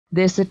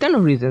There's a ton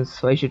of reasons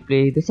why you should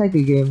play the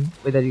cycle game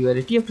whether you are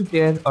a TF2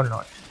 player or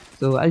not.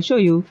 So I'll show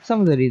you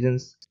some of the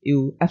reasons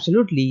you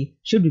absolutely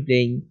should be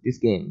playing this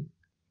game.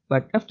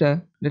 But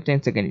after the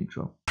 10-second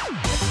intro.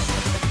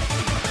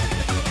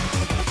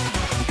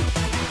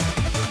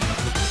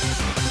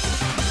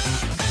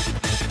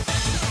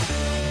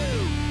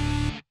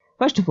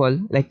 First of all,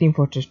 like Team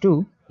Fortress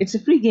 2, it's a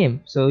free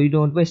game, so you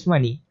don't waste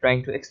money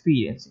trying to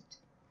experience it.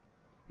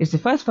 It's a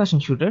first-person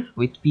shooter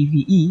with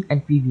PvE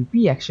and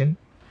PvP action,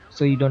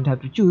 so you don't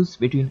have to choose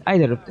between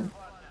either of them.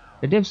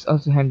 The devs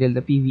also handle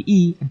the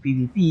PvE and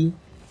PvP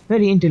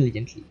very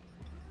intelligently.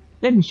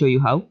 Let me show you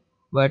how,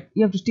 but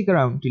you have to stick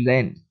around till the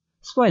end.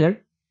 Spoiler,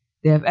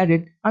 they have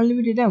added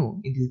unlimited ammo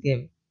in this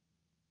game.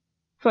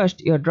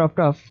 First, you are dropped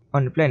off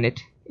on a planet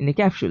in a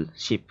capsule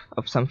ship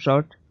of some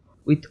sort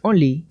with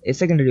only a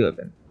secondary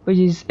weapon, which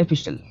is a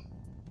pistol.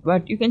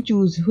 But you can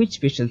choose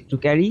which pistol to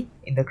carry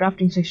in the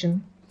crafting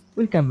section.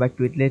 We'll come back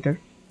to it later.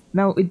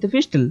 Now with the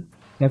pistol,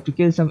 you have to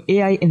kill some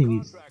AI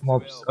enemies,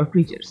 mobs or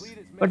creatures,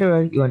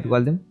 whatever you want to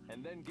call them.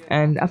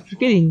 And after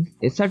killing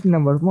a certain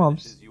number of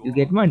mobs, you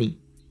get money,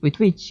 with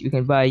which you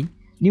can buy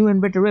new and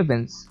better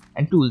weapons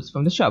and tools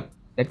from the shop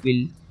that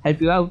will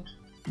help you out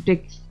to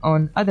take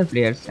on other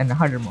players and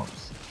harder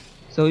mobs.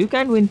 So you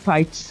can't win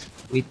fights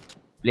with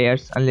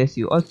players unless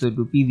you also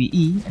do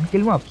PvE and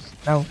kill mobs.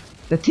 Now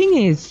the thing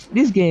is,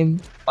 this game,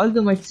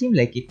 although might seem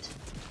like it,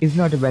 is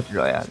not a battle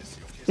royale.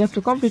 You have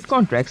to complete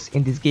contracts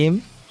in this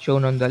game,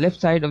 shown on the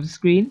left side of the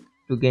screen,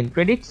 to gain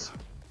credits.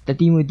 The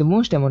team with the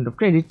most amount of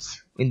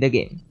credits win the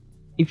game,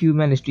 if you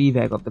manage to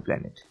evac off the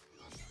planet.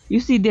 You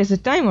see there's a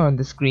timer on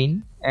the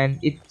screen and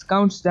it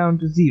counts down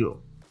to 0.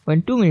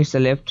 When 2 minutes are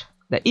left,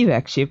 the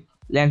evac ship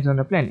lands on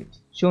a planet,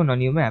 shown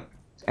on your map,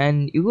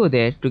 and you go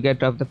there to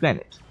get off the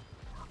planet.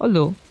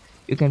 Although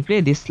you can play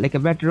this like a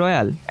battle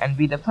royale and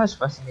be the first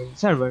person in the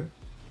server,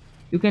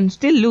 you can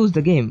still lose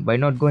the game by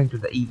not going to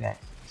the evac.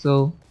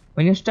 So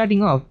when you're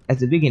starting off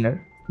as a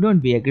beginner, don't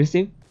be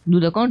aggressive, do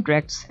the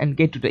contracts and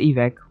get to the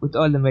evac with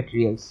all the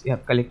materials you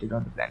have collected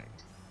on the planet.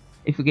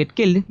 If you get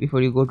killed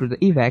before you go to the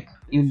evac,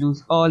 you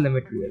lose all the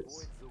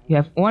materials. You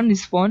have one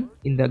respawn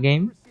in the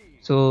game,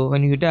 so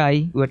when you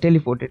die, you are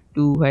teleported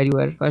to where you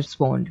were first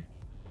spawned.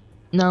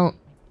 Now,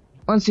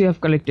 once you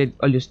have collected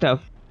all your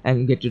stuff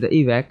and get to the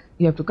evac,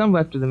 you have to come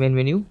back to the main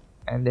menu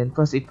and then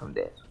proceed from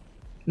there.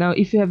 Now,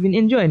 if you have been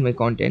enjoying my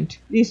content,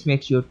 please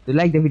make sure to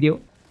like the video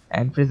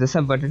and press the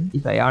sub button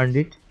if I earned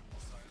it.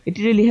 It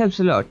really helps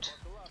a lot.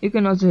 You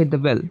can also hit the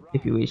bell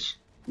if you wish.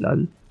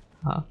 Lol.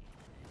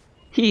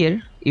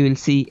 Here you will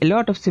see a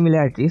lot of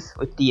similarities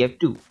with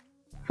TF2.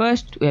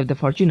 First, we have the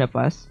Fortuna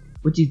Pass,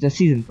 which is the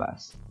season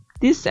pass.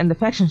 This and the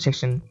faction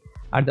section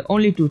are the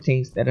only two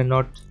things that are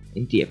not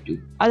in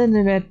TF2. Other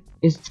than that,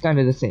 it's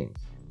kinda the same.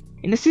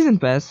 In the season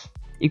pass,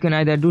 you can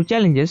either do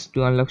challenges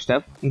to unlock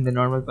stuff in the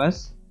normal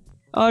pass,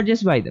 or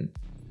just buy them.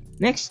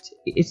 Next,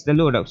 it's the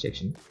loadout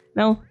section.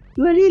 Now,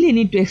 do I really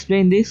need to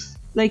explain this?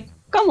 Like,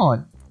 come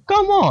on!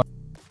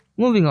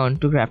 Moving on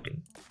to crafting.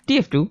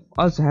 TF2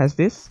 also has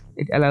this.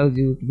 It allows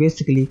you to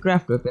basically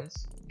craft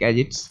weapons,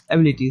 gadgets,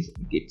 abilities,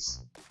 and kits.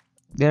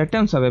 There are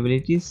tons of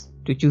abilities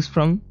to choose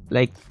from,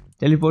 like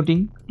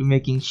teleporting to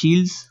making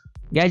shields.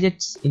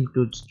 Gadgets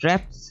include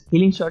traps,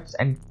 healing shots,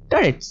 and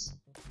turrets.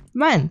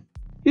 Man,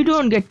 you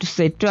don't get to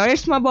say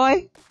turrets, my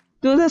boy.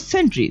 Those are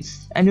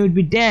sentries, and you would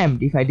be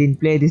damned if I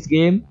didn't play this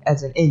game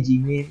as an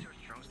NG main.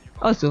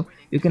 Also,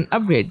 you can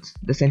upgrade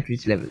the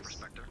sentries levels.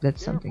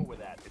 That's something.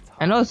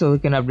 And also, you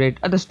can upgrade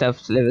other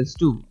stuff's levels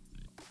too.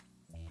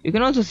 You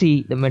can also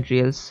see the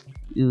materials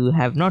you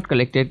have not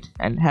collected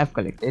and have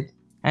collected,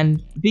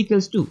 and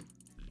vehicles too.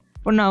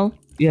 For now,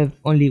 you have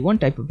only one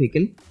type of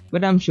vehicle,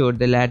 but I'm sure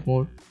they'll add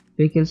more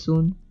vehicles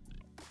soon.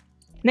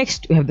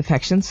 Next, we have the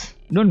factions.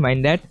 Don't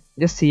mind that,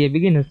 just see a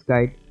beginner's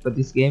guide for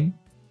this game.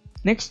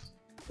 Next,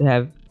 we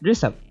have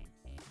dress up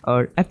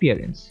or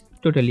appearance.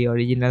 Totally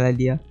original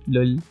idea,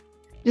 lol.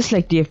 Just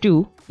like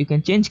TF2, you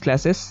can change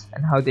classes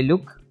and how they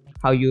look,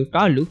 how your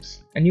car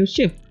looks, and your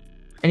ship.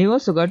 And you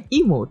also got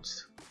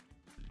emotes.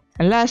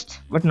 And last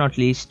but not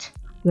least,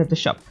 you have the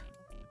shop,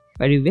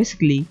 where you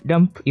basically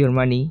dump your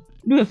money.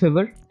 Do a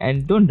favor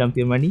and don't dump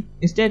your money.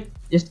 Instead,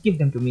 just give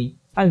them to me.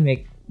 I'll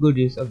make good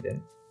use of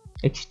them.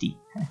 XT.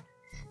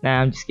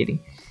 Nah, I'm just kidding.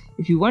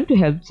 If you want to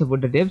help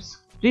support the devs,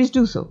 please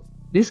do so.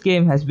 This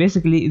game has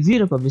basically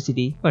zero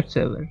publicity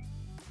whatsoever.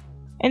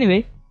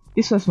 Anyway,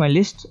 this was my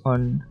list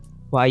on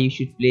why you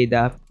should play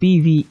the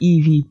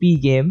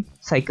PvEVP game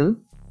cycle.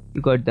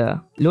 You got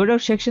the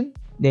loadout section,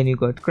 then you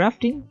got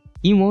crafting,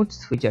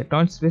 emotes, which are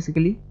taunts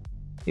basically.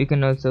 You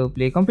can also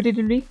play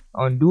competitively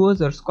on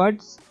duos or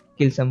squads,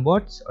 kill some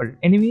bots or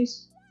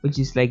enemies, which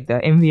is like the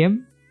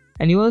MVM.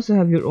 And you also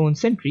have your own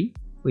sentry,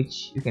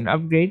 which you can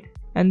upgrade.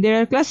 And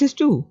there are classes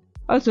too.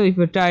 Also, if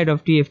you're tired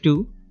of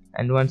TF2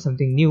 and want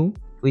something new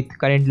with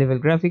current level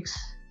graphics,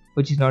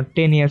 which is not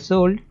 10 years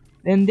old,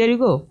 then there you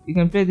go, you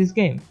can play this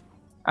game.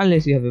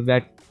 Unless you have a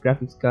bad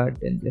graphics card,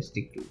 then just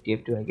stick to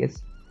TF2, I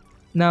guess.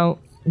 Now,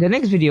 the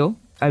next video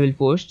I will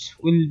post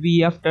will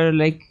be after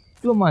like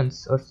 2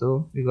 months or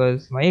so,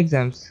 because my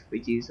exams,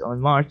 which is on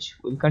March,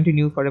 will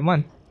continue for a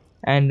month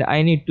and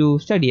I need to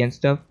study and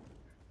stuff.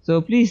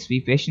 So please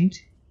be patient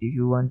if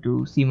you want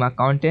to see my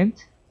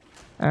content.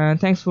 And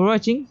thanks for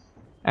watching,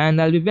 and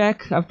I'll be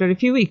back after a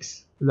few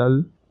weeks.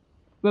 Lol.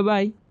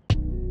 Bye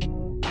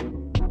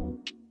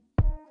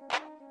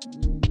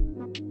bye.